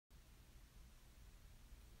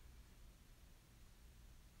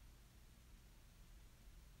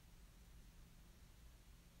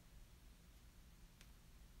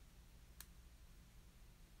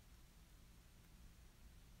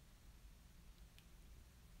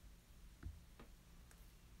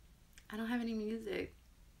I don't have any music.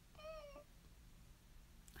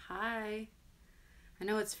 Hi. I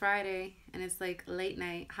know it's Friday and it's like late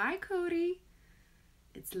night. Hi, Cody.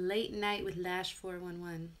 It's late night with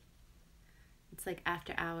LASH411. It's like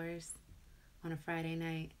after hours on a Friday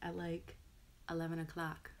night at like 11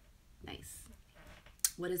 o'clock. Nice.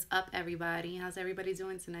 What is up, everybody? How's everybody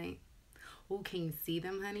doing tonight? Oh, can you see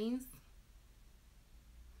them, honeys?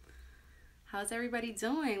 How's everybody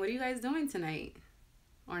doing? What are you guys doing tonight?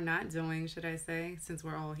 Or not doing, should I say, since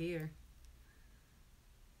we're all here.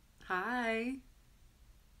 Hi.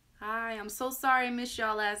 Hi, I'm so sorry I missed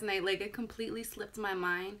y'all last night. Like, it completely slipped my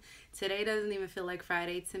mind. Today doesn't even feel like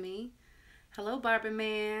Friday to me. Hello,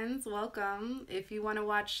 Barbermans. Welcome. If you want to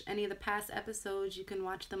watch any of the past episodes, you can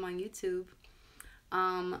watch them on YouTube.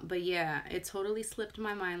 But yeah, it totally slipped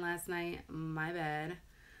my mind last night. My bad.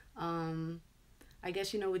 I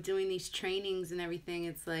guess, you know, with doing these trainings and everything,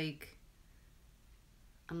 it's like,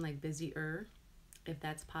 I'm like busier, if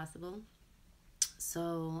that's possible.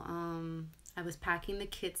 So, I was packing the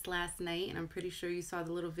kits last night, and I'm pretty sure you saw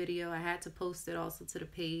the little video. I had to post it also to the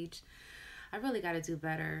page. I really got to do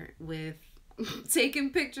better with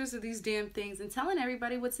taking pictures of these damn things and telling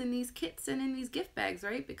everybody what's in these kits and in these gift bags,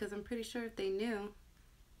 right? Because I'm pretty sure if they knew.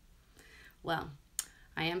 Well,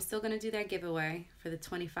 I am still going to do that giveaway for the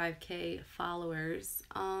 25K followers.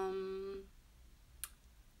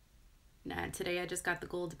 Today I just got the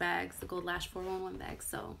gold bags, the gold LASH411 bags,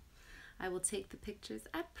 so I will take the pictures,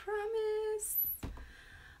 I promise.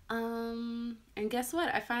 And guess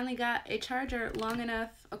what? I finally got a charger long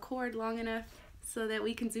enough, a cord long enough so that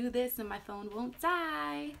we can do this and my phone won't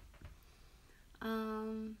die.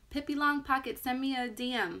 Pippi Long Pocket, send me a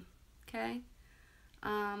DM, okay?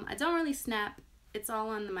 I don't really snap. It's all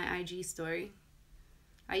on my IG story.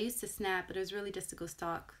 I used to snap, but it was really just to go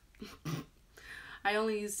stalk. I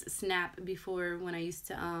only used Snap before when I used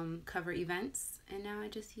to cover events, and now I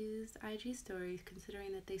just use IG stories,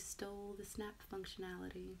 considering that they stole the Snap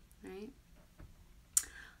functionality, right?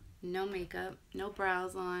 No makeup, no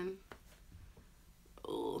brows on.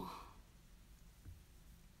 Oh,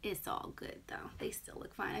 it's all good though. They still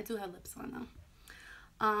look fine. I do have lips on though.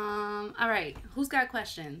 All right, who's got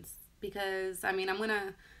questions? Because I mean,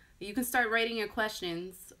 you can start writing your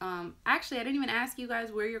questions. Actually, I didn't even ask you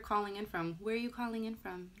guys where you're calling in from. Where are you calling in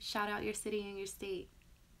from? Shout out your city and your state.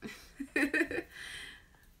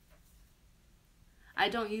 I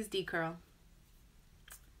don't use D-curl.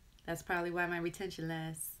 That's probably why my retention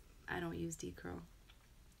lasts. I don't use D-curl.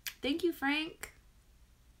 Thank you, Frank.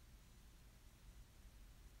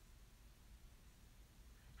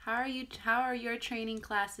 How are your training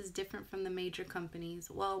classes different from the major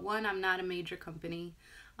companies? Well, one, I'm not a major company.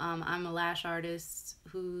 I'm a lash artist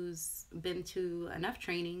who's been to enough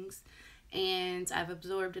trainings, and I've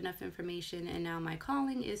absorbed enough information, and now my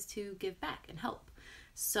calling is to give back and help.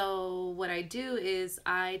 So what I do is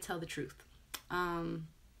I tell the truth.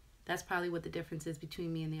 That's probably what the difference is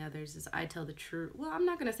between me and the others, is I tell the truth. Well, I'm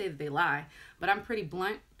not going to say that they lie, but I'm pretty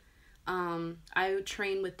blunt. I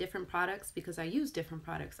train with different products because I use different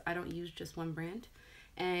products. I don't use just one brand.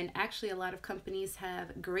 And actually, a lot of companies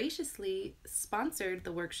have graciously sponsored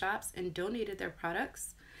the workshops and donated their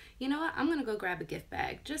products. You know what? I'm going to go grab a gift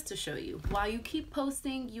bag just to show you. While you keep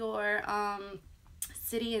posting your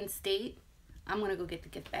city and state, I'm going to go get the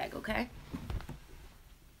gift bag, okay?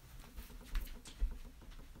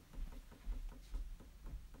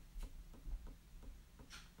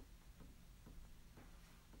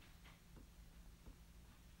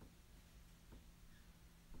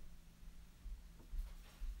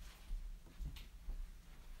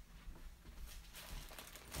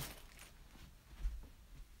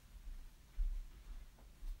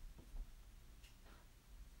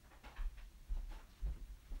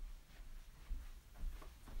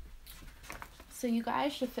 So you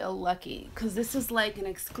guys should feel lucky because this is like an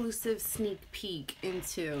exclusive sneak peek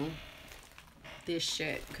into this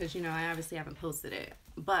shit, because you know I obviously haven't posted it.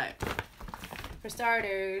 But for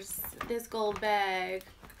starters, this gold bag,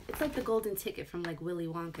 it's like the golden ticket from like Willy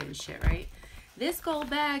Wonka and shit, right? This gold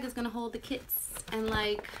bag is gonna hold the kits and,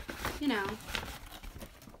 like, you know,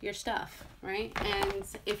 your stuff, right? And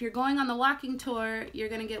if you're going on the walking tour, you're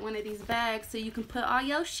gonna get one of these bags so you can put all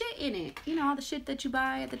your shit in it. You know, all the shit that you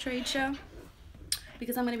buy at the trade show.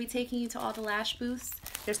 Because I'm going to be taking you to all the lash booths.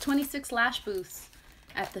 There's 26 lash booths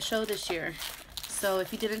at the show this year. So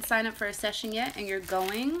if you didn't sign up for a session yet and you're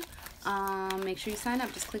going, make sure you sign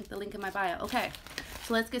up. Just click the link in my bio. Okay,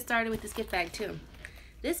 so let's get started with this gift bag too.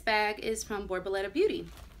 This bag is from Borboleta Beauty.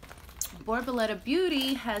 Borboleta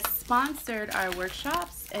Beauty has sponsored our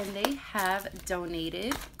workshops, and they have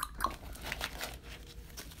donated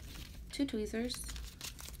 2 tweezers,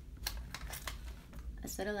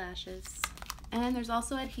 set of lashes. And there's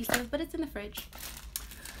also adhesive, but it's in the fridge.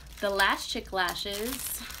 The Lash Chick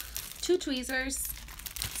lashes, 2 tweezers.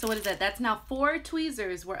 So what is that? That's now 4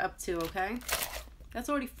 tweezers we're up to, okay? That's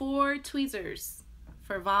already 4 tweezers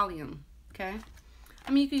for volume, okay?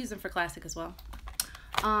 I mean, you can use them for classic as well.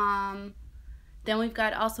 Then we've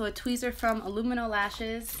got also a tweezer from Illumino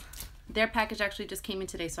Lashes. Their package actually just came in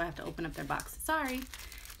today, so I have to open up their box. Sorry.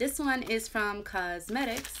 This one is from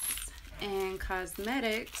Cosmetics. And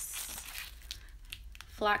Cosmetics,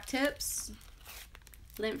 flock tips,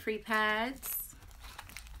 lint-free pads,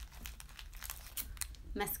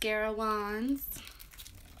 mascara wands,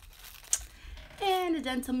 and a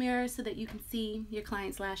dental mirror so that you can see your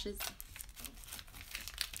client's lashes.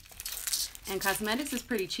 And Cosmetics is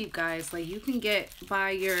pretty cheap, guys. Like, you can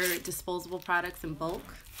buy your disposable products in bulk.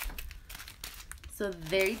 So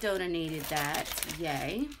they donated that.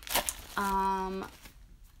 Yay.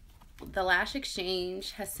 The Lash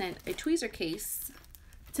Exchange has sent a tweezer case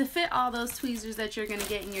to fit all those tweezers that you're going to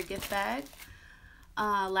get in your gift bag.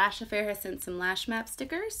 Lash Affair has sent some Lash Map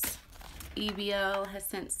stickers. EBL has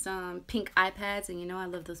sent some pink iPads, and you know I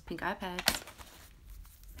love those pink iPads.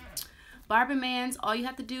 Barberman's, all you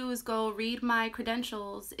have to do is go read my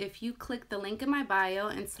credentials. If you click the link in my bio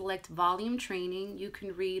and select volume training, you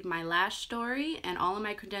can read my lash story and all of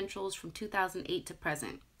my credentials from 2008 to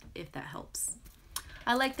present, if that helps.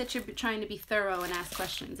 I like that you're trying to be thorough and ask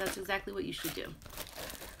questions. That's exactly what you should do.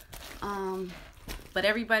 But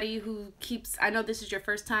everybody who keeps, I know this is your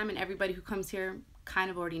first time, and everybody who comes here kind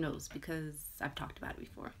of already knows because I've talked about it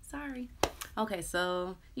before. Sorry. Okay,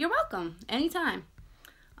 so you're welcome anytime.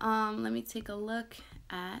 Let me take a look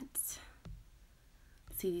at,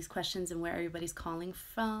 see these questions and where everybody's calling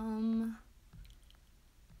from.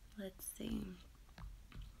 Let's see.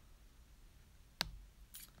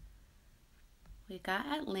 We got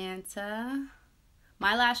Atlanta.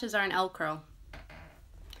 My lashes are an L curl.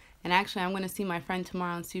 And actually, I'm going to see my friend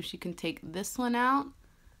tomorrow and see if she can take this one out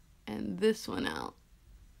and this one out.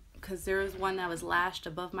 Because there was one that was lashed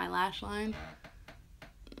above my lash line.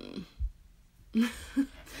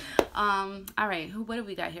 All right, what have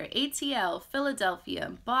we got here? ATL,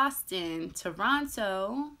 Philadelphia, Boston,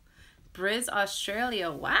 Toronto, Briz,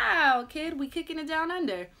 Australia. Wow, kid, we kicking it down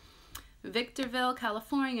under. Victorville,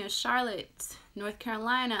 California, Charlotte, North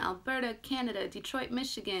Carolina, Alberta, Canada, Detroit,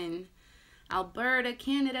 Michigan, Alberta,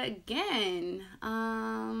 Canada again,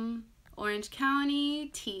 Orange County,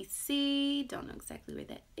 TC, don't know exactly where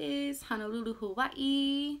that is, Honolulu,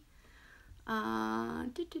 Hawaii,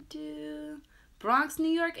 Bronx, New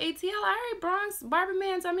York, ATL, all right, Bronx,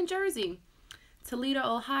 Barberman's, I'm in Jersey, Toledo,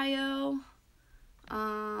 Ohio,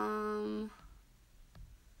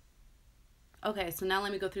 okay, so now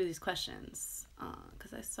let me go through these questions,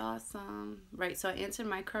 because I saw some, right, so I answered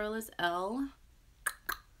my curl is L.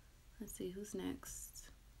 Let's see, who's next?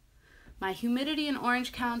 My humidity in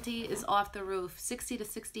Orange County is off the roof, 60 to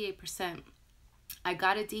 68%. I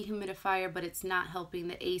got a dehumidifier, but it's not helping.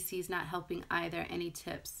 The AC is not helping either. Any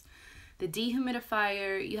tips? The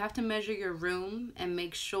dehumidifier, you have to measure your room and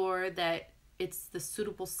make sure that it's the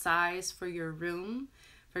suitable size for your room.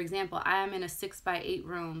 For example, I am in a 6x8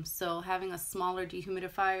 room, so having a smaller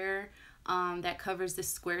dehumidifier that covers this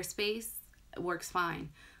square space works fine.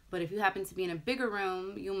 But if you happen to be in a bigger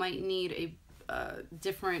room, you might need a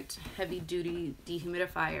different heavy-duty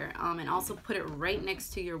dehumidifier, and also put it right next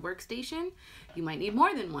to your workstation. You might need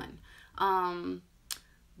more than one.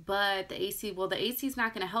 But the AC, well, the AC is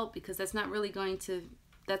not going to help because that's not really going to,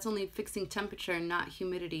 that's only fixing temperature, not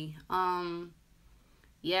humidity.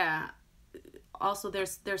 Yeah. Also,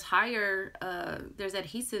 there's higher, there's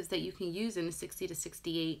adhesives that you can use in a 60 to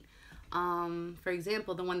 68. For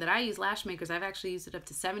example, the one that I use, Lash Makers, I've actually used it up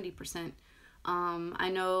to 70%. I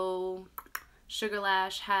know Sugar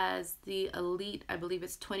Lash has the Elite, I believe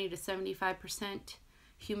it's 20 to 75%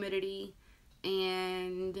 humidity.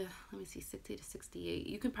 And let me see, 60 to 68.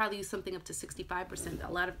 You can probably use something up to 65%.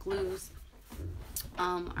 A lot of glues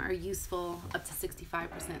are useful up to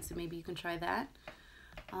 65%, so maybe you can try that.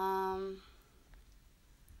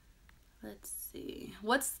 Let's see.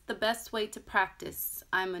 What's the best way to practice?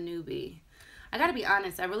 I'm a newbie. I gotta be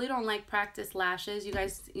honest, I really don't like practice lashes. You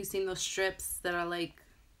guys, you've seen those strips that are like,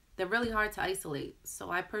 they're really hard to isolate.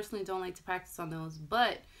 So I personally don't like to practice on those.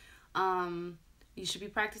 But you should be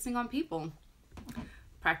practicing on people.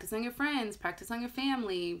 Practice on your friends, practice on your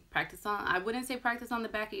family, practice on, I wouldn't say practice on the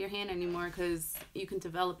back of your hand anymore because you can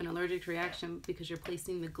develop an allergic reaction because you're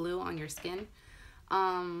placing the glue on your skin.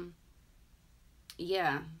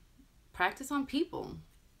 Yeah. Practice on people.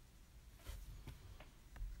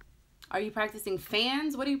 Are you practicing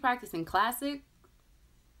fans? What are you practicing? Classic?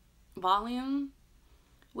 Volume?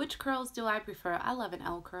 Which curls do I prefer? I love an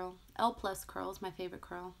L curl. L plus curl is my favorite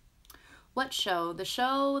curl. What show? The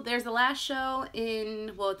show, there's a LASH show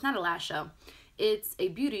in, well, it's not a LASH show. It's a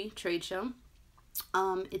beauty trade show.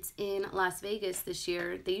 It's in Las Vegas this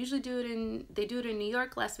year. They usually do it in New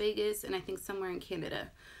York, Las Vegas, and I think somewhere in Canada.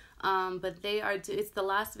 But it's the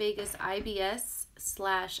Las Vegas IBS/IECSC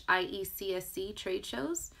trade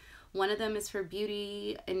shows. One of them is for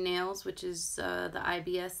beauty and nails, which is the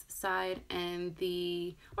IBS side,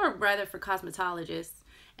 or rather for cosmetologists.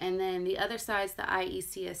 And then the other side's the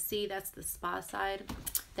IECSC, that's the spa side.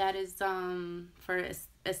 That is for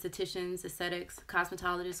estheticians, aesthetics,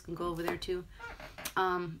 cosmetologists can go over there too.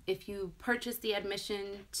 If you purchase the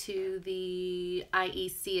admission to the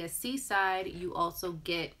IECSC side, you also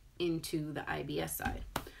get into the IBS side.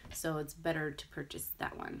 So it's better to purchase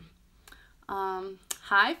that one.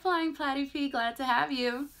 Hi Flying Platypee, glad to have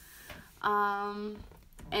you.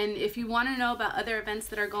 And if you want to know about other events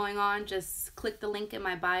that are going on, just click the link in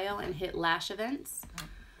my bio and hit LASH events.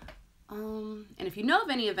 And if you know of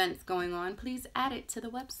any events going on, please add it to the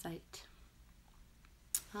website.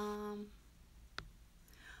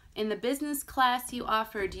 In the business class you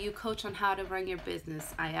offer, do you coach on how to run your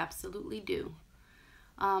business? I absolutely do.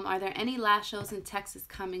 Are there any LASH shows in Texas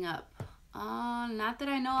coming up? Not that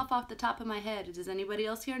I know of off the top of my head. Does anybody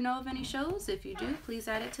else here know of any shows? If you do, please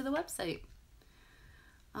add it to the website.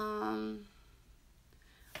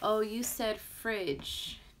 Oh, you said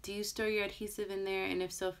fridge. Do you store your adhesive in there? And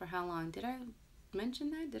if so, for how long? Did I mention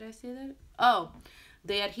that? Did I say that? Oh,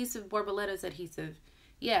 the adhesive Borboletta's adhesive.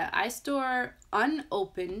 Yeah, I store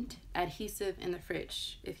unopened adhesive in the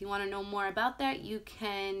fridge. If you want to know more about that, you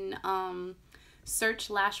can search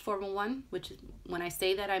LASH411, which is, when I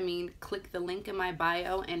say that, I mean click the link in my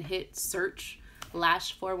bio and hit search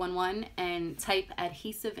LASH411 and type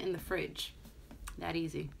adhesive in the fridge. That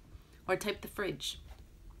easy. Or type the fridge.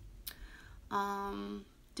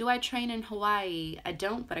 Do I train in Hawaii? I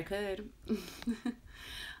don't, but I could.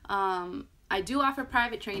 I do offer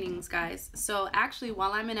private trainings, guys. So actually,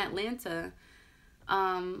 while I'm in Atlanta,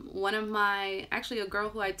 actually a girl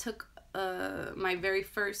who I took my very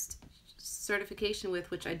first certification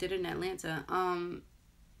with, which I did in Atlanta,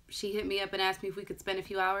 she hit me up and asked me if we could spend a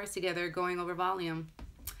few hours together going over volume.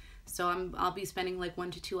 So I'll be spending like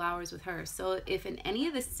 1 to 2 hours with her. So if in any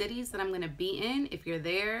of the cities that I'm going to be in, if you're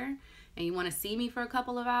there and you want to see me for a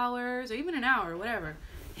couple of hours or even an hour, whatever,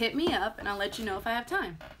 hit me up and I'll let you know if I have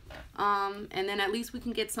time. And then at least we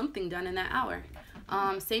can get something done in that hour.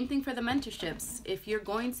 Same thing for the mentorships. If you're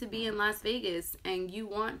going to be in Las Vegas and you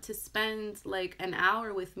want to spend like an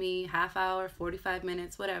hour with me, half hour, 45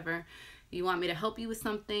 minutes, whatever, you want me to help you with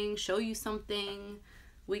something, show you something,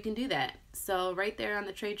 we can do that. So right there on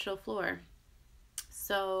the trade show floor.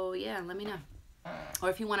 So yeah, let me know. Or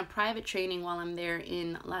if you want a private training while I'm there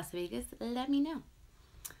in Las Vegas, let me know.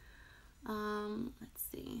 Let's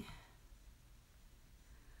see.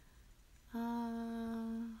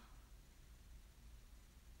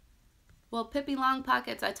 Well, Pippi Long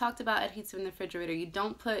Pockets, I talked about adhesive in the refrigerator. You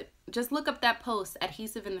don't put, just look up that post,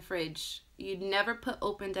 adhesive in the fridge. You'd never put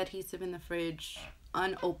opened adhesive in the fridge,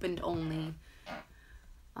 unopened only.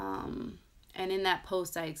 And in that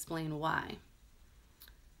post, I explain why.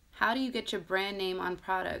 How do you get your brand name on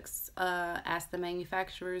products? Ask the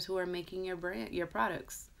manufacturers who are making your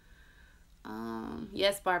products.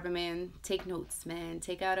 Yes, Barber Man, take notes, man.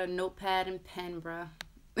 Take out a notepad and pen, bruh.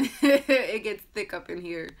 It gets thick up in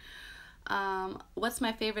here. What's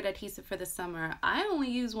my favorite adhesive for the summer? I only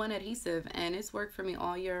use one adhesive, and it's worked for me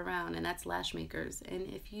all year round, and that's Lash Makers. And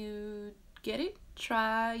if you get it,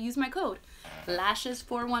 use my code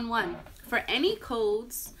LASHES411. For any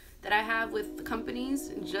codes that I have with the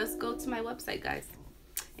companies, just go to my website, guys.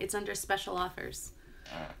 It's under special offers.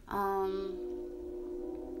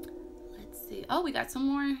 Let's see. Oh, we got some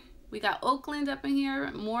more. We got Oakland up in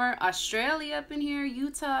here, more Australia up in here,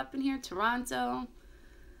 Utah up in here, Toronto.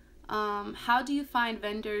 How do you find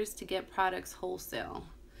vendors to get products wholesale?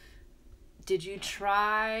 Did you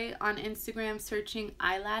try on Instagram searching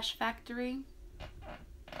Eyelash Factory?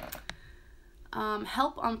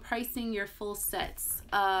 Help on pricing your full sets.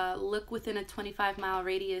 Look within a 25-mile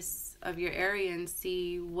radius of your area and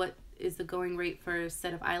see what is the going rate for a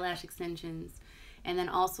set of eyelash extensions. And then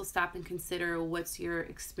also stop and consider what's your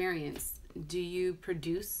experience. Do you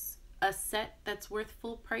produce a set that's worth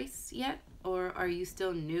full price yet? Or are you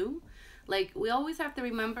still new? Like, we always have to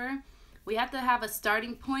remember, we have to have a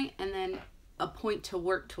starting point and then a point to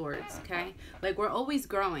work towards, okay? Like, we're always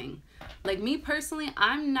growing. Like, me personally,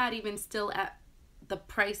 I'm not even still at the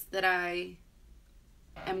price that I'm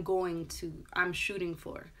shooting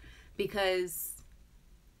for, because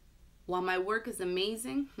while my work is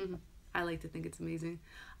amazing, I like to think it's amazing.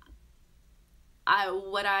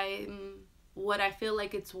 What I feel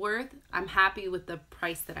like it's worth, I'm happy with the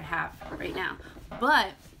price that I have right now. But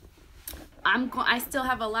I still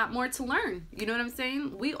have a lot more to learn. You know what I'm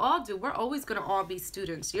saying? We all do. We're always going to all be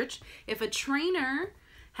students. If a trainer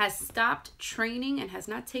has stopped training and has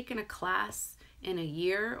not taken a class in a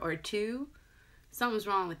year or two, something's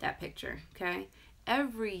wrong with that picture, okay?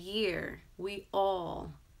 Every year, we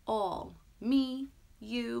all, me,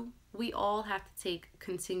 you, we all have to take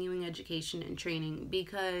continuing education and training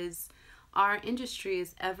because our industry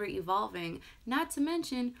is ever evolving. Not to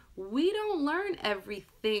mention, we don't learn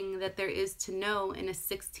everything that there is to know in a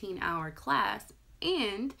 16-hour class,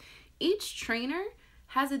 and each trainer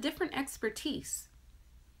has a different expertise.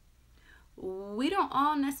 We don't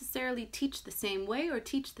all necessarily teach the same way or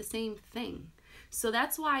teach the same thing. So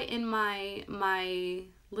that's why in my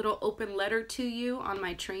little open letter to you on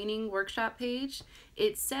my training workshop page,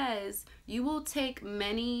 it says you will take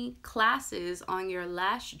many classes on your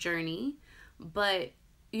LASH journey, but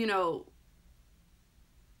you know,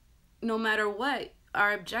 no matter what,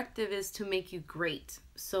 our objective is to make you great.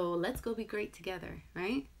 So let's go be great together,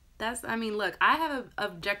 right? I mean, look, I have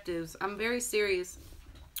objectives. I'm very serious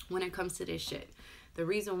when it comes to this shit. The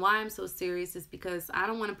reason why I'm so serious is because I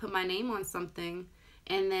don't want to put my name on something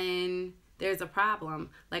and then there's a problem.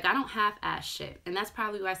 Like, I don't half-ass shit. And that's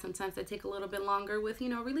probably why sometimes I take a little bit longer with, you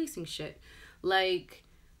know, releasing shit. Like,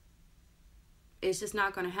 it's just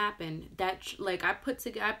not going to happen. Like, I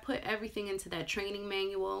put everything into that training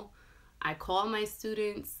manual. I call my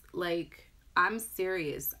students. Like, I'm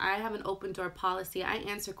serious. I have an open door policy. I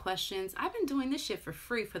answer questions. I've been doing this shit for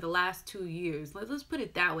free for the last 2 years. Let's put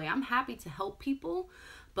it that way. I'm happy to help people,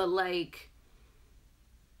 but like,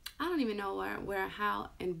 I don't even know how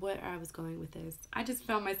and where I was going with this. I just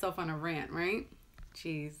found myself on a rant, right?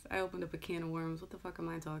 Jeez, I opened up a can of worms. What the fuck am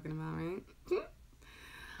I talking about, right?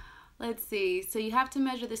 Let's see. So you have to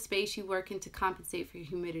measure the space you work in to compensate for your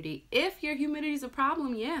humidity. If your humidity is a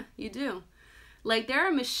problem, yeah, you do. Like, there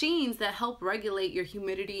are machines that help regulate your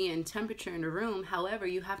humidity and temperature in a room. However,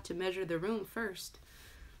 you have to measure the room first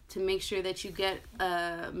to make sure that you get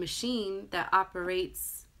a machine that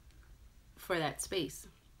operates for that space.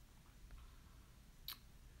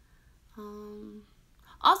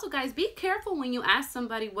 Also, guys, be careful when you ask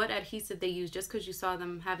somebody what adhesive they use just because you saw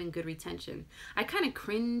them having good retention. I kind of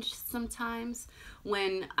cringe sometimes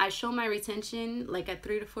when I show my retention, like at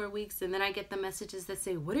 3 to 4 weeks, and then I get the messages that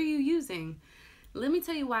say, "What are you using?" Let me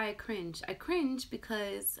tell you why I cringe. I cringe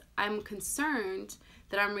because I'm concerned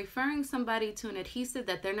that I'm referring somebody to an adhesive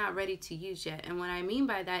that they're not ready to use yet. And what I mean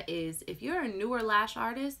by that is, if you're a newer lash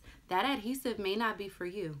artist, that adhesive may not be for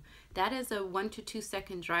you. That is a 1 to 2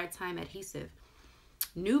 second dry time adhesive.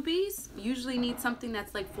 Newbies usually need something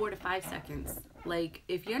that's like 4 to 5 seconds. Like,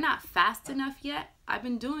 if you're not fast enough yet, I've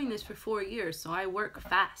been doing this for 4 years, so I work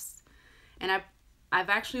fast. And I've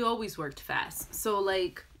actually always worked fast. So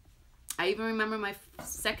like, I even remember my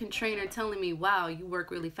second trainer telling me, "Wow, you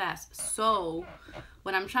work really fast." So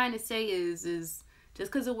what I'm trying to say is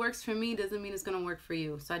just because it works for me doesn't mean it's going to work for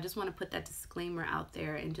you. So I just want to put that disclaimer out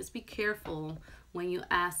there, and just be careful when you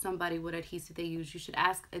ask somebody what adhesive they use. You should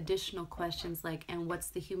ask additional questions like, and what's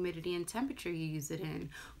the humidity and temperature you use it in?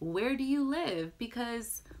 Where do you live?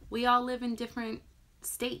 Because we all live in different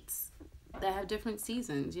states that have different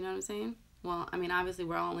seasons, you know what I'm saying? Well, I mean, obviously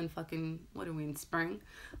we're all in fucking, what are we, in spring?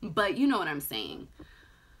 But you know what I'm saying.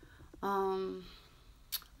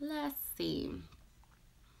 Let's see.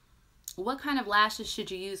 What kind of lashes should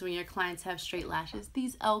you use when your clients have straight lashes?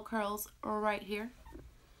 These L curls are right here.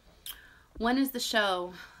 When is the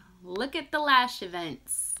show? Look at the lash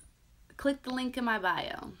events. Click the link in my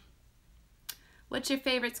bio. What's your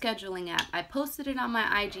favorite scheduling app? I posted it on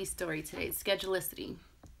my IG story today. It's Schedulicity.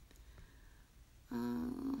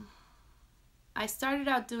 I started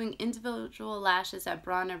out doing individual lashes at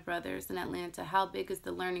Bronner Brothers in Atlanta. How big is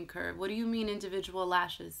the learning curve? What do you mean individual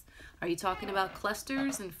lashes? Are you talking about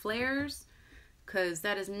clusters and flares? Because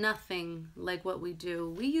that is nothing like what we do.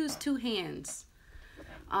 We use 2 hands.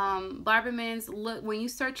 Barberman's, look, when you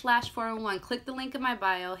search LASH411, click the link in my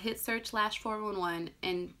bio, hit search LASH411,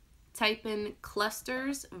 and type in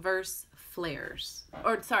clusters versus flares.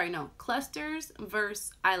 Or, sorry, no, clusters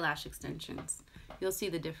versus eyelash extensions. You'll see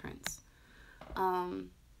the difference.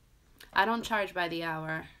 I don't charge by the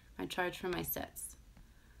hour. I charge for my sets.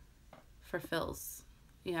 For fills.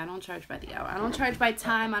 Yeah, I don't charge by the hour. I don't charge by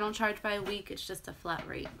time. I don't charge by a week. It's just a flat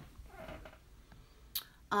rate.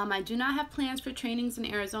 I do not have plans for trainings in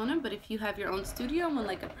Arizona, but if you have your own studio and would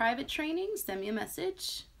like a private training, send me a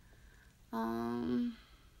message.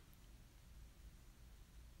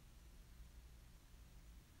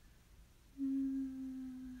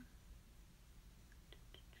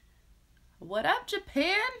 What up,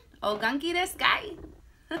 Japan? Oganki desu kai?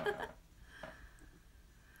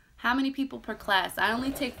 How many people per class? I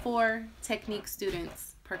only take 4 technique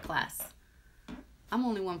students per class. I'm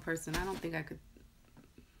only one person. I don't think I could.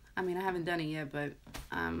 I mean, I haven't done it yet, but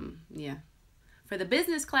yeah. For the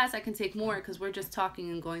business class, I can take more because we're just talking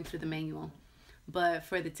and going through the manual. But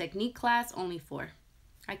for the technique class, only 4.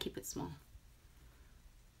 I keep it small.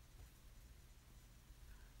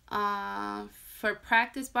 For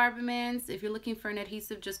practice Barbermans, if you're looking for an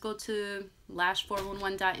adhesive, just go to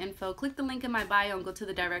LASH411.info. Click the link in my bio and go to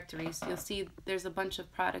the directories. You'll see there's a bunch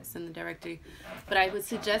of products in the directory. But I would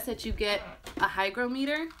suggest that you get a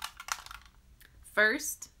hygrometer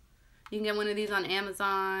first. You can get one of these on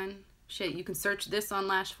Amazon. Shit, you can search this on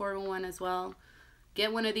LASH411 as well.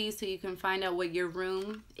 Get one of these so you can find out what your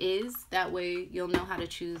room is. That way you'll know how to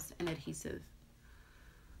choose an adhesive.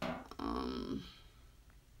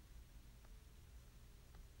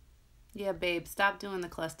 Yeah, babe, stop doing the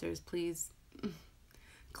clusters, please.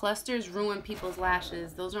 Clusters ruin people's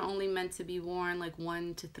lashes. Those are only meant to be worn like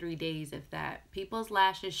 1 to 3 days, if that. People's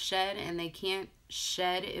lashes shed, and they can't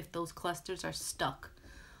shed if those clusters are stuck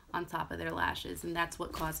on top of their lashes, and that's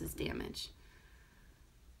what causes damage.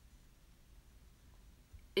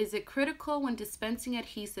 Is it critical when dispensing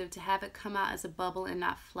adhesive to have it come out as a bubble and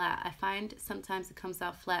not flat? I find sometimes it comes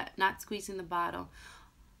out flat, not squeezing the bottle.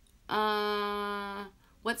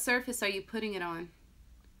 What surface are you putting it on?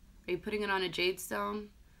 Are you putting it on a jade stone?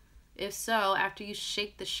 If so, after you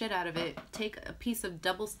shake the shit out of it, take a piece of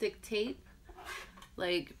double stick tape,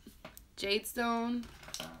 like jade stone,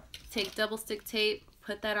 take double stick tape,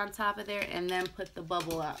 put that on top of there, and then put the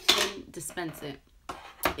bubble up. Then dispense it.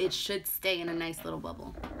 It should stay in a nice little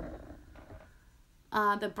bubble.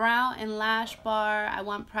 The brow and lash bar, I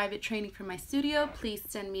want private training for my studio. Please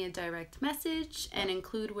send me a direct message and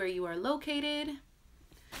include where you are located.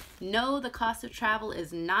 No, the cost of travel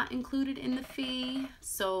is not included in the fee.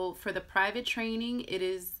 So for the private training, it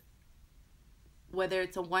is whether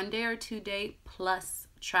it's a 1 day or 2 day plus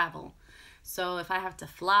travel. So if I have to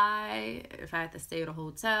fly, if I have to stay at a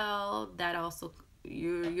hotel, that also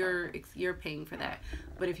you're paying for that.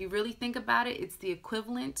 But if you really think about it, it's the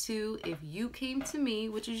equivalent to if you came to me,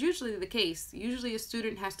 which is usually the case. Usually a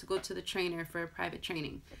student has to go to the trainer for a private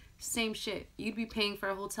training. Same shit. You'd be paying for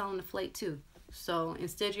a hotel and a flight too. So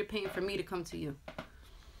instead you're paying for me to come to you.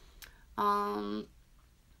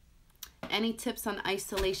 Any tips on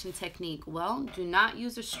isolation technique? Well, do not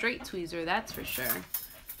use a straight tweezer, that's for sure.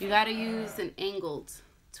 You gotta use an angled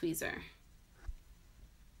tweezer.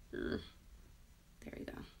 There we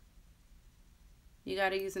go. You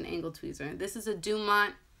gotta use an angled tweezer. This is a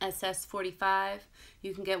Dumont SS45.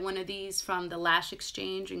 You can get one of these from the Lash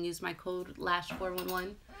Exchange and use my code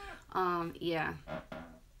LASH411. Yeah.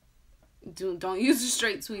 Don't use a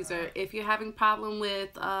straight tweezer. If you're having problem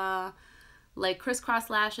with like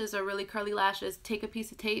crisscross lashes or really curly lashes, take a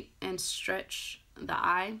piece of tape and stretch the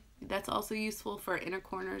eye. That's also useful for inner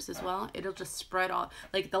corners as well. It'll just spread all,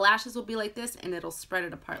 like the lashes will be like this and it'll spread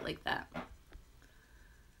it apart like that.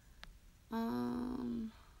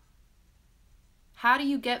 How do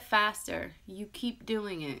you get faster? You keep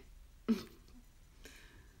doing it.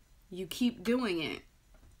 You keep doing it.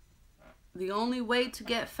 The only way to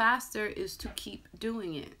get faster is to keep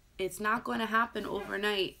doing it. It's not going to happen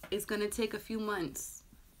overnight. It's going to take a few months.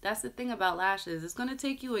 That's the thing about lashes. It's going to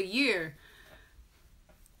take you a year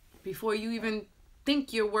before you even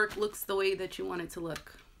think your work looks the way that you want it to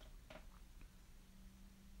look.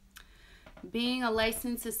 Being a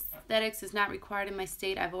licensed aesthetics is not required in my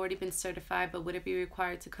state. I've already been certified, but would it be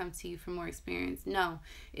required to come to you for more experience? No.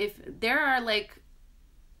 If there are like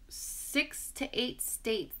 6 to 8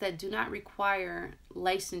 states that do not require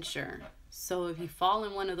licensure. So if you fall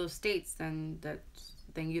in one of those states, then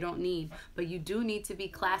you don't need. But you do need to be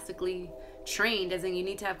classically trained, as in you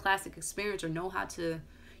need to have classic experience or know how to.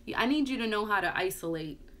 I need you to know how to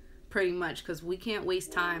isolate, pretty much, because we can't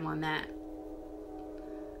waste time on that.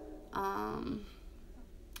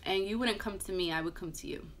 And you wouldn't come to me, I would come to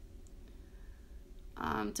you.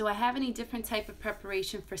 Do I have any different type of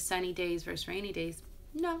preparation for sunny days versus rainy days?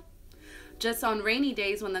 No. Just on rainy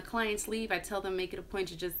days when the clients leave, I tell them make it a point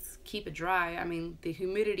to just keep it dry. I mean, the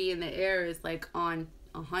humidity in the air is like on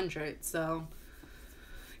 100, so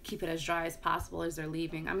keep it as dry as possible as they're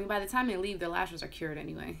leaving. I mean, by the time they leave, their lashes are cured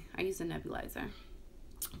anyway. I use a nebulizer.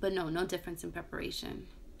 But no difference in preparation.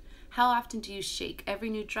 How often do you shake? Every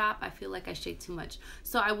new drop, I feel like I shake too much.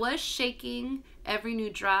 So I was shaking every new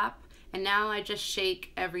drop, and now I just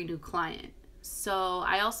shake every new client. So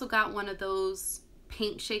I also got one of those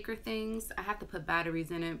paint shaker things. I have to put batteries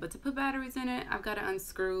in it, but to put batteries in it, I've got to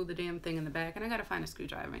unscrew the damn thing in the back, and I got to find a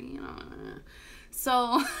screwdriver, you know.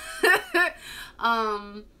 So,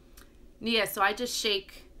 yeah, so I just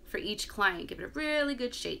shake for each client. Give it a really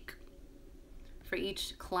good shake for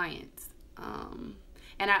each client.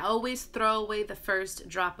 And I always throw away the first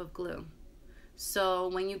drop of glue. So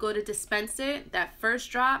when you go to dispense it, that first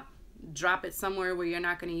drop it somewhere where you're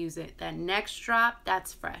not going to use it. That next drop,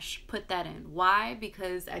 that's fresh. Put that in. Why?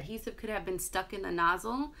 Because adhesive could have been stuck in the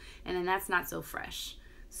nozzle, and then that's not so fresh.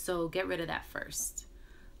 So get rid of that first.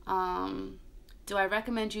 Do I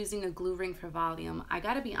recommend using a glue ring for volume? I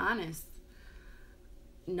gotta be honest,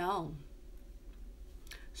 no.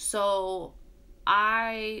 So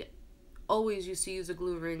I always used to use a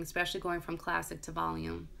glue ring, especially going from classic to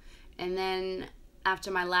volume. And then after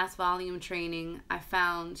my last volume training, I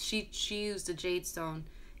found she used a jade stone,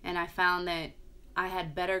 and I found that I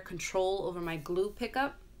had better control over my glue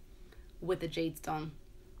pickup with the jade stone.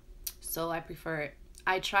 So I prefer it.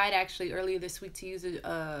 I tried actually earlier this week to use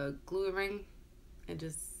a glue ring. It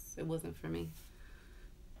wasn't for me.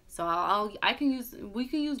 So we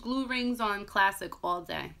can use glue rings on classic all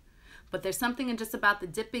day. But there's something just about the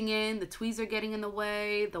dipping in, the tweezer getting in the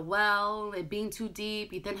way, the well, it being too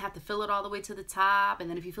deep. You then have to fill it all the way to the top. And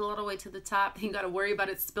then if you fill it all the way to the top, then you got to worry about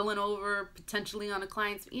it spilling over potentially on a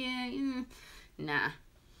client's. Nah,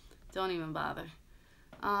 don't even bother.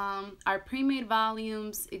 Are pre-made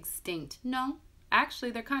volumes extinct? No,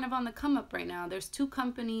 actually, they're kind of on the come up right now. There's 2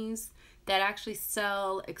 companies that actually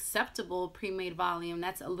sell acceptable pre-made volume.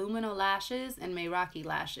 That's Illumino lashes and Meraki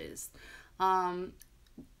lashes.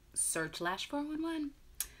 Search LASH411.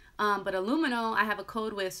 But Illumino, I have a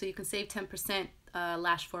code with, so you can save 10%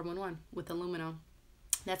 LASH411 with Illumino.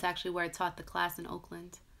 That's actually where I taught the class in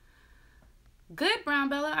Oakland. Good, Brown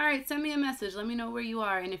Bella. All right, send me a message. Let me know where you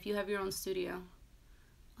are and if you have your own studio.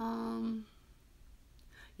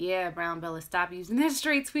 Yeah, Brown Bella, stop using that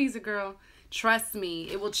straight tweezer, girl. Trust me,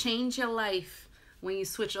 it will change your life when you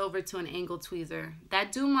switch over to an angle tweezer.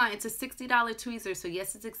 That Dumont, it's a $60 tweezer, so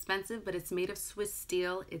yes, it's expensive, but it's made of Swiss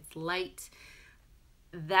steel. It's light.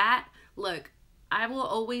 Look, I will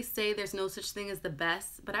always say there's no such thing as the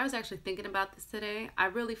best, but I was actually thinking about this today. I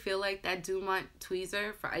really feel like that Dumont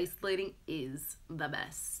tweezer for isolating is the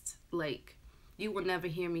best. Like, you will never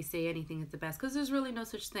hear me say anything is the best, because there's really no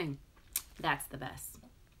such thing. That's the best.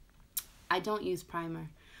 I don't use primer.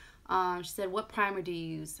 She said, what primer do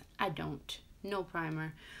you use? I don't. No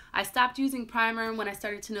primer. I stopped using primer when I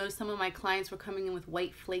started to notice some of my clients were coming in with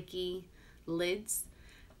white flaky lids.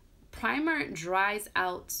 Primer dries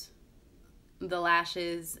out the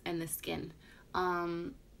lashes and the skin.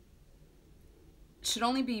 Should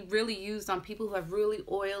only be really used on people who have really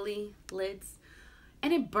oily lids.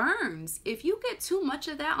 And it burns. If you get too much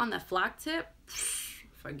of that on the flock tip,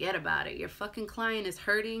 forget about it. Your fucking client is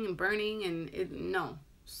hurting and burning, and no.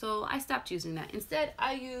 So I stopped using that. Instead,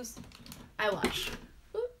 I use eye wash.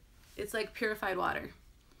 It's like purified water.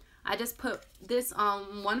 I just put this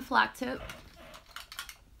on one flock tip.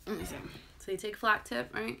 So you take flock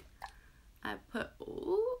tip, right? I put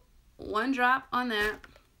one drop on that.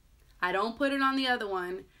 I don't put it on the other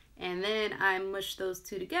one. And then I mush those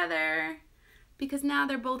 2 together because now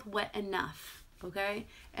they're both wet enough, okay?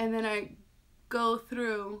 And then I go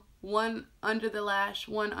through one under the lash,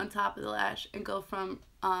 one on top of the lash, and go from,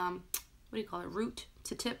 root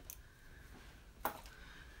to tip,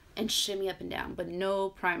 and shimmy up and down, but no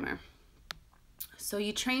primer. So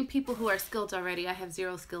you train people who are skilled already. I have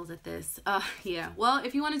 0 skills at this. Yeah, well,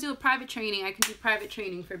 if you want to do a private training, I can do private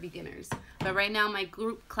training for beginners. But right now my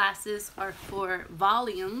group classes are for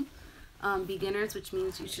volume beginners, which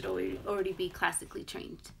means you should already be classically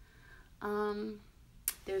trained.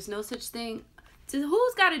 There's no such thing.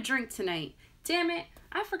 Who's got a drink tonight? Damn it,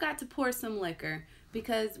 I forgot to pour some liquor.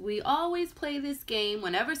 Because we always play this game.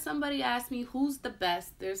 Whenever somebody asks me who's the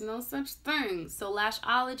best, there's no such thing. So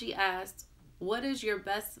Lashology asked, what is your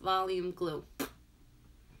best volume glue?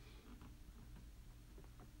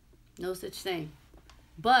 No such thing.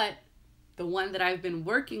 But the one that I've been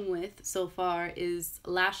working with so far is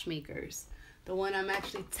Lash Makers. The one I'm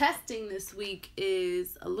actually testing this week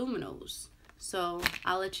is Illumino's. So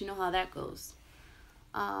I'll let you know how that goes.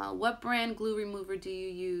 What brand glue remover do you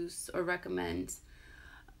use or recommend?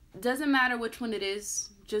 Doesn't matter which one it is,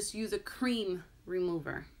 just use a cream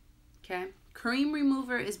remover, okay? Cream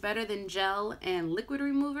remover is better than gel and liquid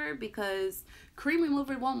remover because cream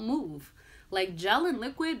remover won't move. Like gel and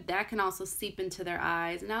liquid, that can also seep into their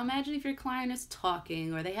eyes. Now imagine if your client is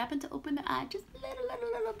talking or they happen to open the eye just a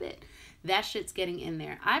little bit. That shit's getting in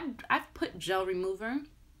there. I've put gel remover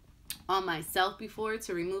on myself before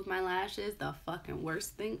to remove my lashes. The fucking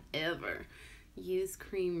worst thing ever. Use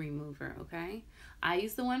cream remover, okay? I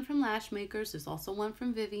use the one from Lash Makers. There's also one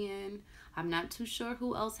from Vivian. I'm not too sure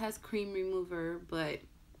who else has cream remover, but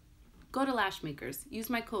go to Lash Makers. Use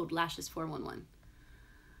my code LASH411.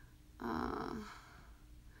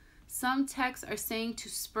 Some texts are saying to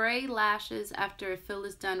spray lashes after a fill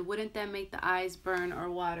is done. Wouldn't that make the eyes burn or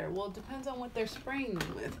water? Well, it depends on what they're spraying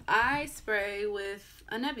them with. I spray with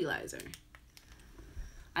a nebulizer.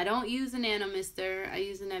 I don't use a nano mister. I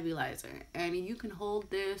use a nebulizer. And you can hold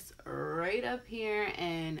this right up here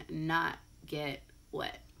and not get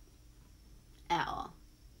wet at all.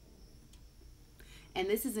 And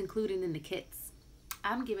this is included in the kits.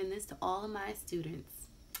 I'm giving this to all of my students.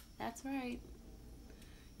 That's right.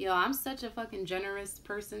 Yo, I'm such a fucking generous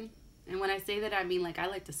person. And when I say that, I mean, like, I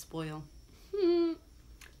like to spoil.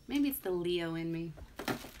 Maybe it's the Leo in me.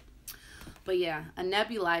 But yeah, a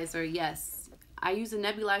nebulizer, yes. I use a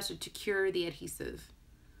nebulizer to cure the adhesive.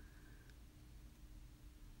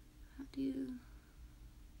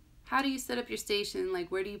 How do you set up your station? Like,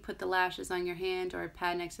 where do you put the lashes, on your hand or a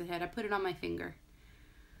pad next to the head? I put it on my finger.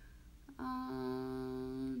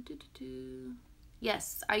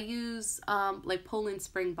 Yes, I use like Poland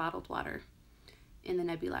Spring bottled water in the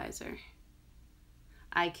nebulizer.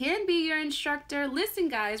 I can be your instructor. Listen,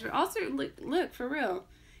 guys, we're also, look, for real.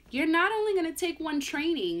 You're not only going to take one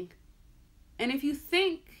training. And if you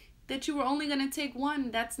think that you were only going to take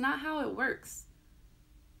one, that's not how it works.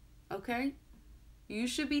 Okay? You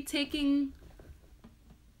should be taking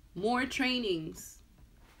more trainings.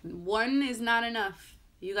 One is not enough.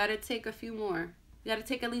 You got to take a few more. You got to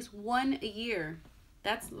take at least one a year.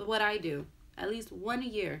 That's what I do. At least one a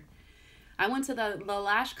year. I went to the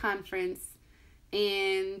LASH conference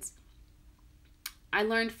and I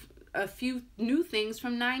learned a few new things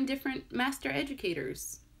from 9 different master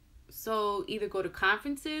educators. So either go to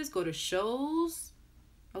conferences, go to shows,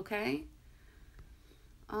 okay?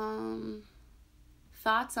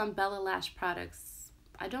 Thoughts on Bella Lash products.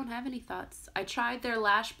 I don't have any thoughts. I tried their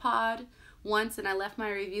Lash Pod once and I left my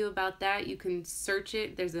review about that. You can search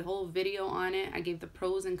it. There's a whole video on it. I gave the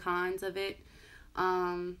pros and cons of it.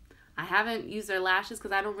 I haven't used their lashes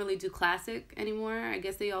because I don't really do classic anymore. I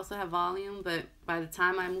guess they also have volume, but by the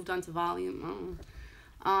time I moved on to volume,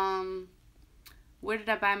 where did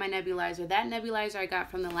I buy my nebulizer? That nebulizer I got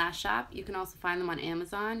from the Lash Shop. You can also find them on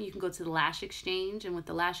Amazon. You can go to the Lash Exchange, and with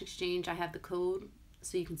the Lash Exchange, I have the code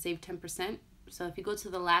so you can save 10%. So if you go to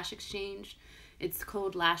the Lash Exchange, it's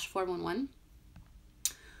code LASH411.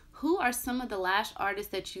 Who are some of the lash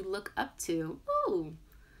artists that you look up to? Ooh.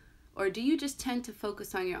 Or do you just tend to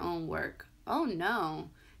focus on your own work? Oh no.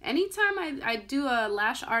 Anytime I do a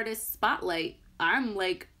lash artist spotlight, I'm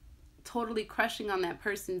like totally crushing on that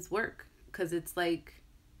person's work because it's like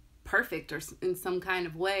perfect or in some kind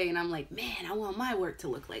of way. And I'm like, man, I want my work to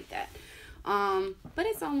look like that. But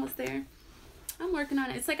it's almost there. I'm working on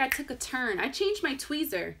it. It's like I took a turn. I changed my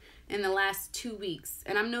tweezer in the last 2 weeks,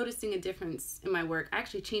 and I'm noticing a difference in my work. I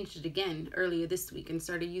actually changed it again earlier this week and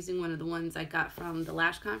started using one of the ones I got from the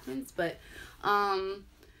Lash conference. But,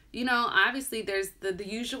 you know, obviously there's the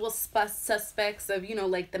usual suspects of, you know,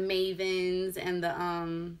 like the Mavens and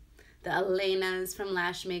the Elenas from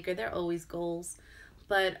Lash Maker. They're always goals.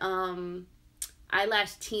 But,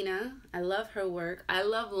 Eyelash Tina, I love her work. I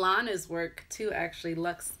love Lana's work too, actually.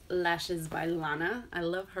 Luxe Lashes by Lana. I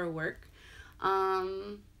love her work.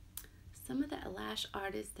 Some of the lash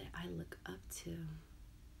artists that I look up to.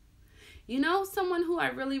 You know, someone who I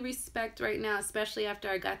really respect right now, especially after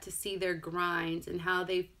I got to see their grinds and how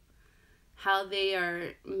they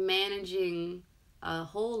are managing a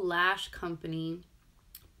whole lash company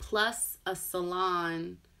plus a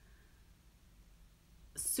salon.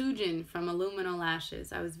 Sujin from Illumina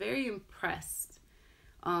Lashes. I was very impressed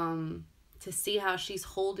to see how she's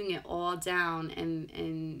holding it all down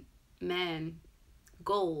and man,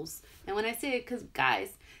 goals. And when I say it, because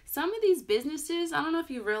guys, some of these businesses, I don't know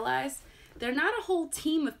if you realize, they're not a whole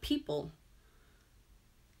team of people.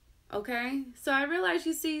 Okay? So I realize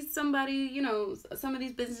you see somebody, you know, some of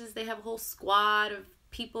these businesses, they have a whole squad of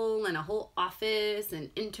people and a whole office and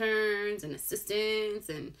interns and assistants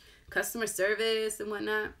and customer service and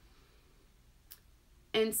whatnot.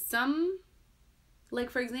 And some, like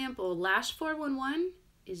for example, LASH411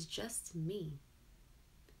 is just me.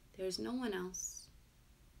 There's no one else.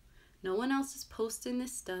 No one else is posting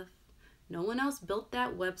this stuff. No one else built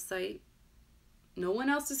that website. No one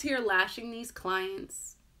else is here lashing these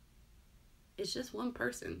clients. It's just one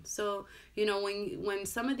person. So, you know, when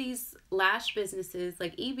some of these lash businesses,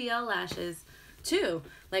 like EBL Lashes, too,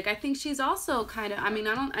 like I think she's also kind of, I mean,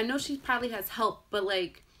 I know she probably has help, but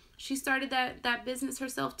like She started that business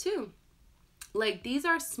herself too. Like, these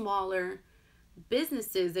are smaller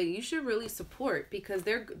businesses that you should really support because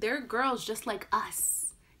they're girls just like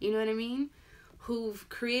us. You know what I mean? Who've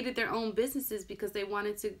created their own businesses because they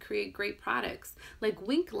wanted to create great products. Like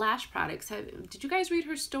Wink Lash Products. Did you guys read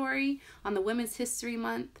her story on the Women's History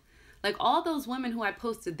Month? Like, all those women who I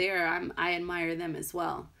posted there, I admire them as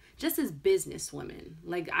well. Just as business women.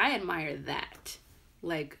 Like, I admire that.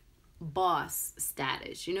 Like, boss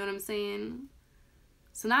status. You know what I'm saying?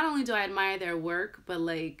 So not only do I admire their work, but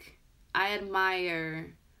like, I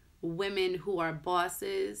admire women who are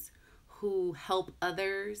bosses, who help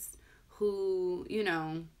others, who, you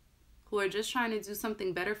know, who are just trying to do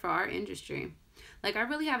something better for our industry. Like, I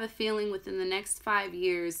really have a feeling within the next 5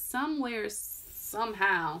 years, somewhere,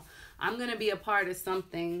 somehow, I'm going to be a part of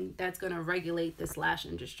something that's going to regulate this lash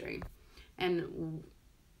industry. And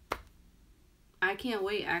I can't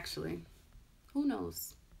wait, actually. Who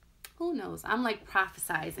knows? Who knows? I'm like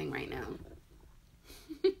prophesizing right now.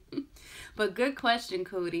 But good question,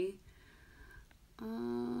 Cody.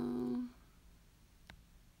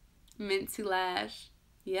 Mint to Lash.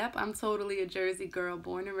 Yep, I'm totally a Jersey girl,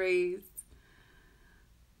 born and raised.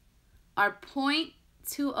 Are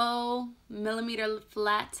 0.20 millimeter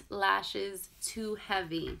flat lashes too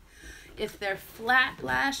heavy? If they're flat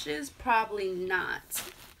lashes, probably not.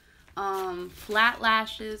 Flat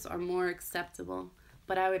lashes are more acceptable,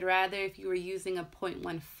 but I would rather if you were using a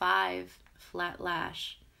 0.15 flat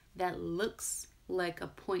lash that looks like a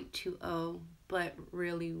 0.20 but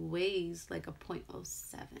really weighs like a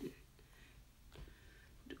 0.07.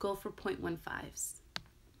 Go for 0.15s.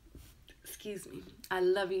 Excuse me. I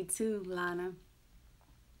love you too, Lana.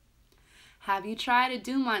 Have you tried a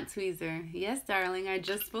Dumont tweezer? Yes, darling. I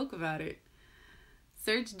just spoke about it.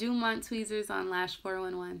 Search Dumont tweezers on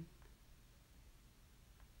LASH411.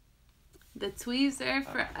 The tweezer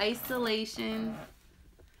for isolation.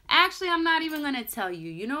 Actually, I'm not even going to tell you.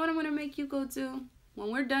 You know what I'm going to make you go do?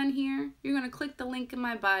 When we're done here, you're going to click the link in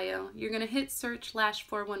my bio. You're going to hit search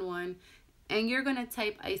LASH411. And you're going to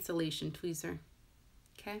type isolation tweezer.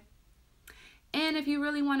 Okay? And if you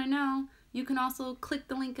really want to know, you can also click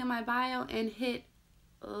the link in my bio and hit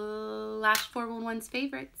LASH411's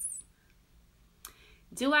favorites.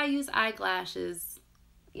 Do I use eyeglasses?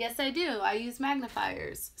 Yes, I do. I use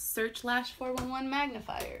magnifiers. Search LASH411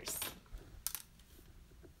 magnifiers.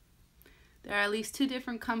 There are at least 2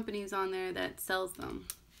 different companies on there that sells them.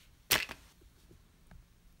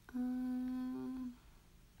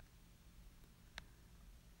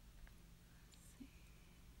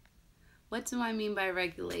 What do I mean by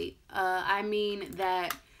regulate? I mean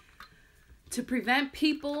that to prevent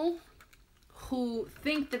people who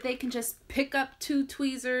think that they can just pick up 2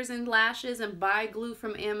 tweezers and lashes and buy glue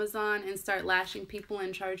from Amazon and start lashing people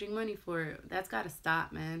and charging money for it. That's got to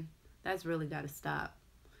stop, man. That's really got to stop.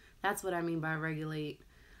 That's what I mean by regulate.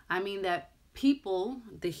 I mean that people,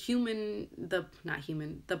 the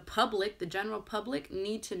public, the general public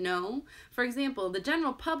need to know. For example, the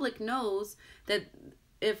general public knows that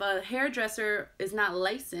if a hairdresser is not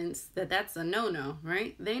licensed, that's a no-no,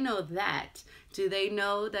 right? They know that. Do they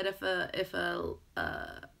know that if a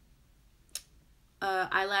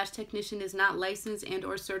eyelash technician is not licensed and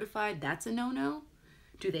or certified, that's a no-no?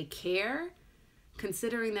 Do they care?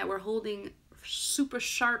 Considering that we're holding super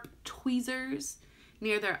sharp tweezers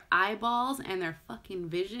near their eyeballs and their fucking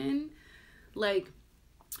vision. Like,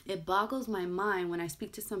 it boggles my mind when I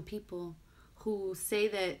speak to some people who say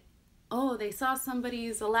that, oh, they saw somebody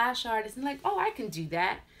who's a lash artist and like, oh, I can do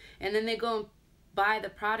that. And then they go and buy the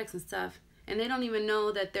products and stuff, and they don't even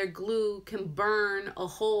know that their glue can burn a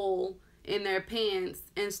hole in their pants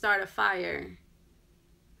and start a fire.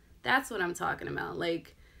 That's what I'm talking about.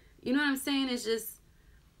 Like, you know what I'm saying? It's just,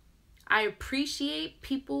 I appreciate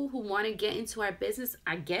people who want to get into our business.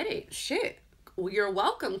 I get it. Shit. Well, you're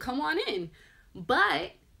welcome. Come on in.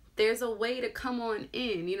 But there's a way to come on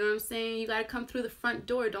in. You know what I'm saying? You got to come through the front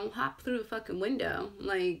door. Don't hop through the fucking window.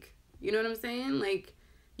 Like, you know what I'm saying? Like,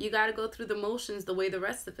 you got to go through the motions the way the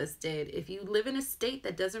rest of us did. If you live in a state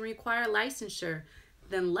that doesn't require licensure,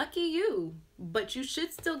 then lucky you. But you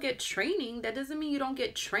should still get training. That doesn't mean you don't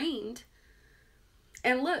get trained.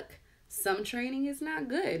 And look, some training is not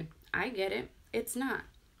good. I get it. It's not.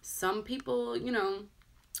 Some people, you know,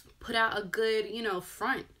 put out a good, you know,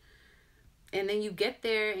 front. And then you get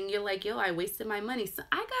there and you're like, yo, I wasted my money. So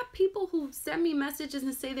I got people who send me messages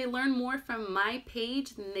and say they learn more from my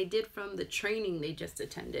page than they did from the training they just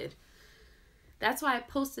attended. That's why I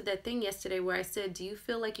posted that thing yesterday where I said, do you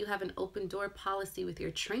feel like you have an open door policy with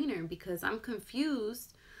your trainer? Because I'm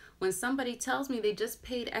confused When somebody tells me they just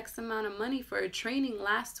paid X amount of money for a training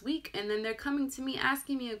last week and then they're coming to me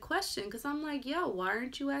asking me a question, because I'm like, yo, why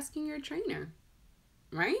aren't you asking your trainer?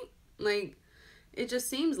 Right? Like, it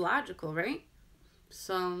just seems logical, right?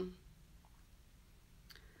 So,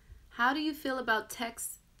 how do you feel about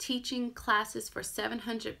techs teaching classes for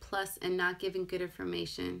 $700 plus and not giving good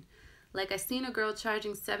information? Like, I seen a girl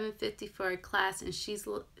charging $750 for a class, and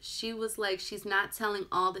she was like, she's not telling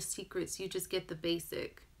all the secrets, you just get the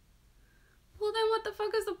basic. Well, then what the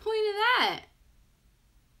fuck is the point of that?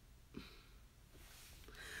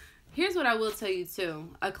 Here's what I will tell you, too.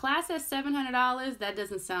 A class at $700, that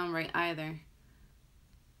doesn't sound right either.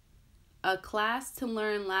 A class to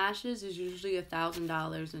learn lashes is usually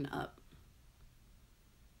 $1,000 and up.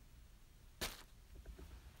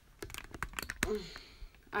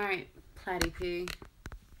 All right, Platty P.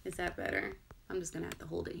 Is that better? I'm just going to have to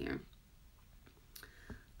hold it here.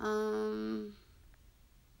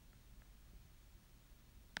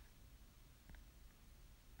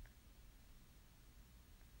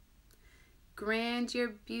 Grand Your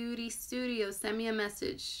Beauty Studio, send me a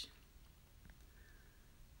message.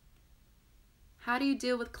 How do you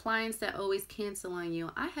deal with clients that always cancel on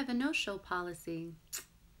you? I have a no-show policy.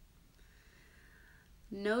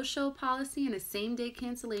 No-show policy and a same-day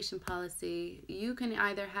cancellation policy. You can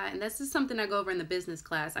either have, and this is something I go over in the business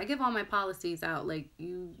class. I give all my policies out, like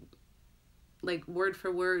word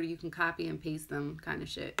for word, you can copy and paste them kind of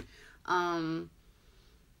shit.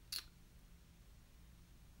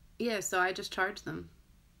 Yeah, so I just charge them.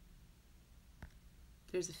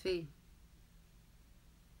 There's a fee.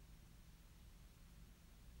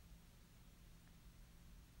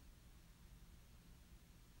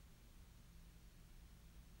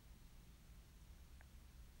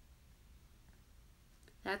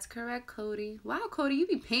 That's correct, Cody. Wow, Cody, you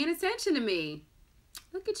be paying attention to me.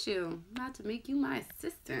 Look at you. I'm about to make you my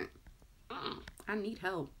assistant. I need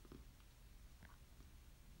help.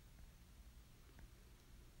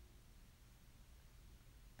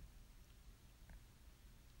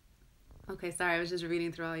 Okay, sorry, I was just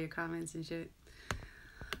reading through all your comments and shit.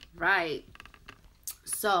 Right.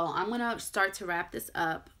 So, I'm going to start to wrap this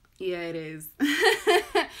up. Yeah, it is.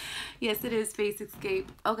 Yes, it is, Face Escape.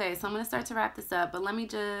 Okay, so I'm going to start to wrap this up, but let me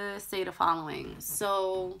just say the following.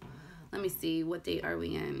 So, let me see. What date are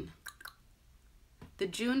we in? The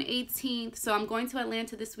June 18th. So, I'm going to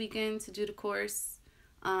Atlanta this weekend to do the course.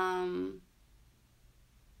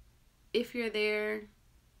 If you're there,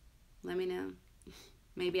 let me know.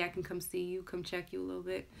 Maybe I can come see you, come check you a little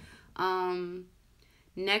bit.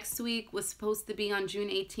 Next week was supposed to be on June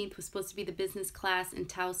 18th, was supposed to be the business class in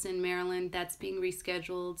Towson, Maryland. That's being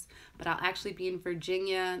rescheduled, but I'll actually be in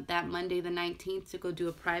Virginia that Monday the 19th to go do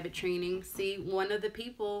a private training. See, one of the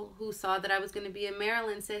people who saw that I was going to be in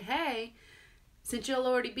Maryland said, hey, since you'll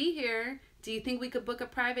already be here, do you think we could book a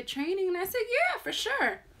private training? And I said, yeah, for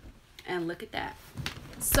sure. And look at that.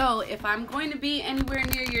 So if I'm going to be anywhere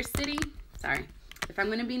near your city, if I'm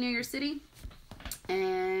going to be near your city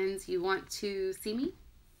and you want to see me,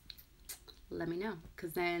 let me know,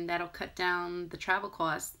 because then that'll cut down the travel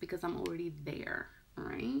costs because I'm already there. All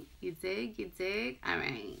right, you dig? All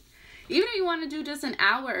right. Even if you want to do just an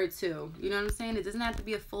hour or two, you know what I'm saying? It doesn't have to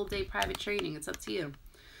be a full day private training. It's up to you.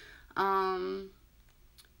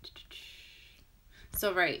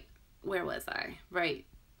 So right, where was I? Right.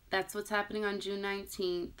 That's what's happening on June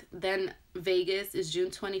 19th. Then Vegas is June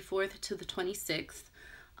 24th to the 26th.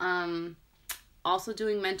 Also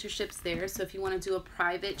doing mentorships there. So if you want to do a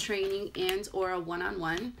private training and or a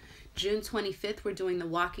one-on-one. June 25th, we're doing the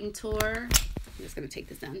walking tour. I'm just going to take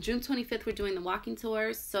this down. June 25th, we're doing the walking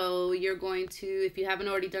tour. So you're going to, if you haven't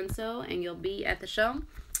already done so and you'll be at the show,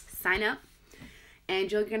 sign up.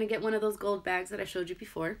 And you're going to get one of those gold bags that I showed you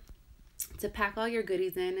before to pack all your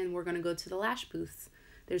goodies in. And we're going to go to the Lash booths.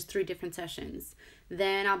 There's 3 different sessions.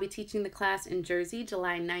 Then I'll be teaching the class in Jersey,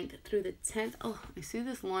 July 9th through the 10th. Oh, I see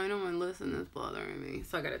this line on my list and it's bothering me.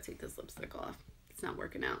 So I got to take this lipstick off. It's not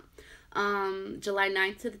working out. July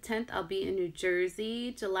 9th to the 10th, I'll be in New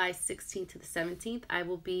Jersey. July 16th to the 17th, I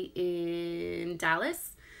will be in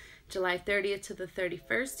Dallas. July 30th to the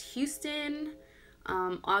 31st, Houston.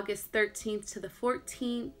 August 13th to the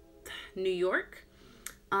 14th, New York.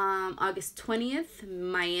 August 20th,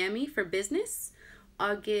 Miami for business.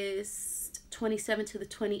 August 27th to the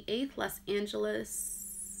 28th, Los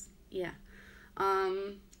Angeles. Yeah.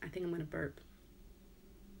 I think I'm going to burp.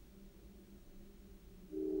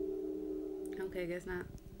 Okay, I guess not.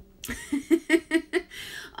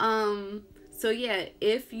 So yeah,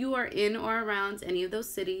 if you are in or around any of those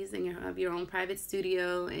cities and you have your own private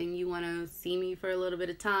studio and you want to see me for a little bit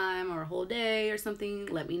of time or a whole day or something,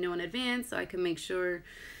 let me know in advance so I can make sure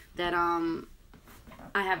that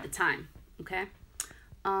I have the time. Okay.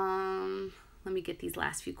 Let me get these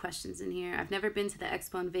last few questions in here. I've never been to the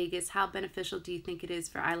expo in Vegas. How beneficial do you think it is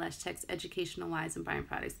for eyelash techs, educational wise, and buying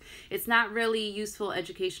products? It's not really useful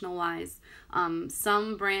educational wise.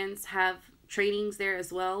 Some brands have trainings there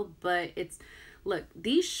as well, but it's, look,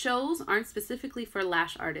 these shows aren't specifically for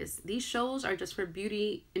lash artists. These shows are just for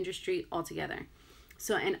beauty industry altogether.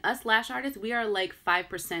 So, and us lash artists, we are like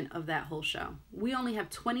 5% of that whole show. We only have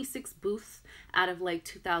 26 booths out of like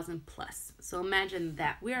 2,000 plus. So imagine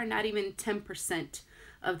that. We are not even 10%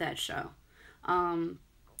 of that show.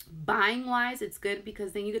 Buying wise, it's good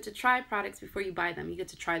because then you get to try products before you buy them. You get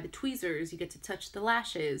to try the tweezers. You get to touch the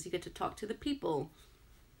lashes. You get to talk to the people.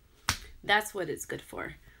 That's what it's good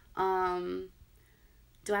for.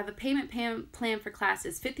 Do I have a payment plan for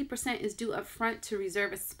classes? 50% is due up front to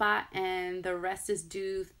reserve a spot, and the rest is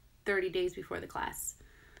due 30 days before the class.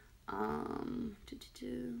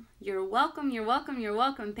 You're welcome, you're welcome, you're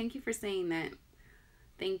welcome. Thank you for saying that.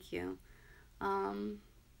 Thank you.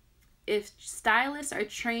 If stylists are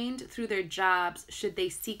trained through their jobs, should they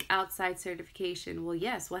seek outside certification? Well,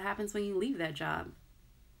 yes. What happens when you leave that job?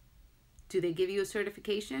 Do they give you a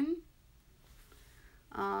certification?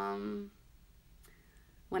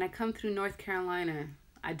 When I come through North Carolina,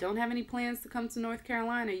 I don't have any plans to come to North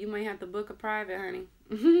Carolina. You might have to book a private, honey.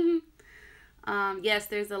 Yes,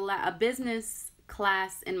 there's a business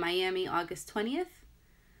class in Miami, August 20th.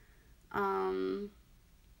 How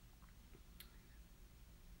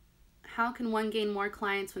can one gain more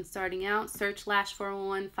clients when starting out? Search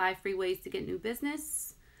LASH411, 5 free ways to get new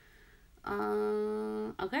business.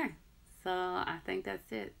 Okay, so I think that's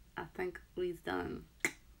it. I think we've done.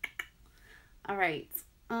 All right.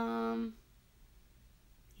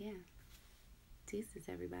 Yeah. Deuces,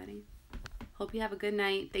 everybody. Hope you have a good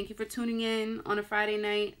night. Thank you for tuning in on a Friday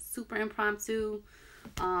night. Super impromptu.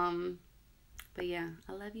 But yeah,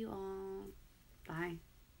 I love you all. Bye.